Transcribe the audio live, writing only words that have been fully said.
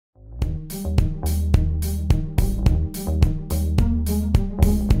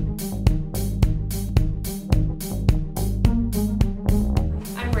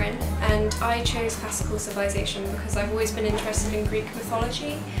classical civilization because I've always been interested in Greek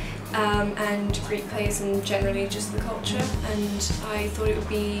mythology and Greek plays and generally just the culture, and I thought it would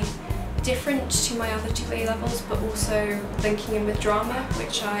be different to my other two A levels, but also linking in with drama,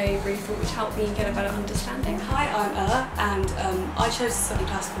 which I really thought would help me get a better understanding. Hi, I'm and I chose to study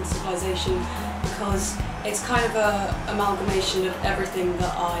classical civilization because it's kind of a amalgamation of everything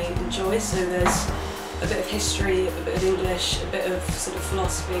that I enjoy. So there's a bit of history, a bit of English, a bit of sort of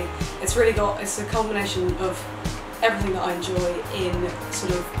philosophy. It's a combination of everything that I enjoy in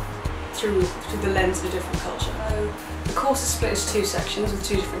sort of through the lens of a different culture. So the course is split into two sections with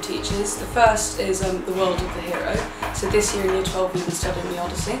two different teachers. The first is the world of the hero. So this year in Year 12 we've been studying the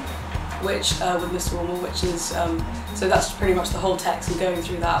Odyssey, which with Mr. Wilmore, which is so that's pretty much the whole text and going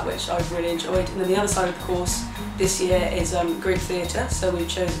through that, which I've really enjoyed. And then the other side of the course this year is Greek theatre. So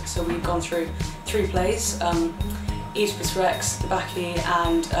we've gone through 3 plays. Oedipus Rex, the Bacchae,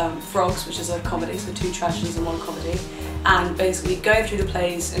 and Frogs, which is a comedy, so 2 tragedies and 1 comedy, and basically going through the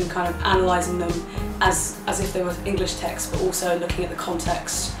plays and kind of analysing them as if they were English texts, but also looking at the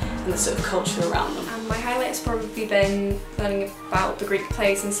context and the sort of culture around them. My highlight has probably been learning about the Greek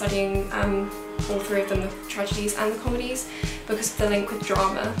plays and studying all 3 of them, the tragedies and the comedies, because of the link with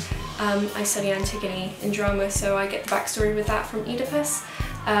drama. I study Antigone in drama, so I get the backstory with that from Oedipus.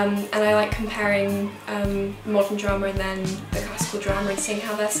 And I like comparing modern drama and then the classical drama and seeing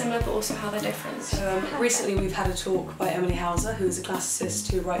how they're similar but also how they're different. Recently we've had a talk by Emily Hauser, who is a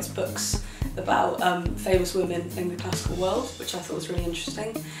classicist who writes books about famous women in the classical world, which I thought was really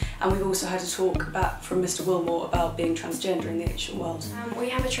interesting. And we've also had a talk from Mr. Wilmore about being transgender in the ancient world. We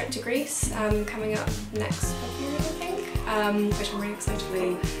have a trip to Greece coming up next February, I think, which I'm really excited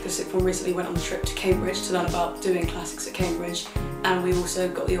for. The sixth one recently went on a trip to Cambridge to learn about doing classics at Cambridge, and we also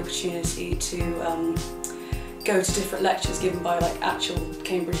got the opportunity to go to different lectures given by like actual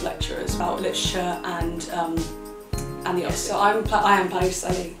Cambridge lecturers about literature and the Odyssey. So I am planning to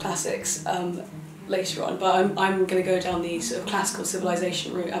study classics later on, but I'm going to go down the sort of classical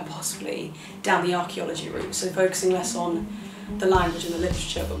civilization route and possibly down the archaeology route. So focusing less on the language and the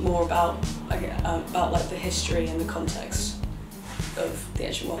literature, but more about like the history and the context of the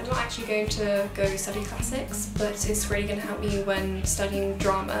ancient world. I'm not actually going to go study classics, but it's really going to help me when studying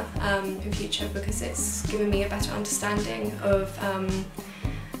drama in future, because it's given me a better understanding of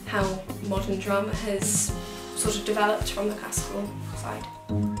how modern drama has sort of developed from the classical side.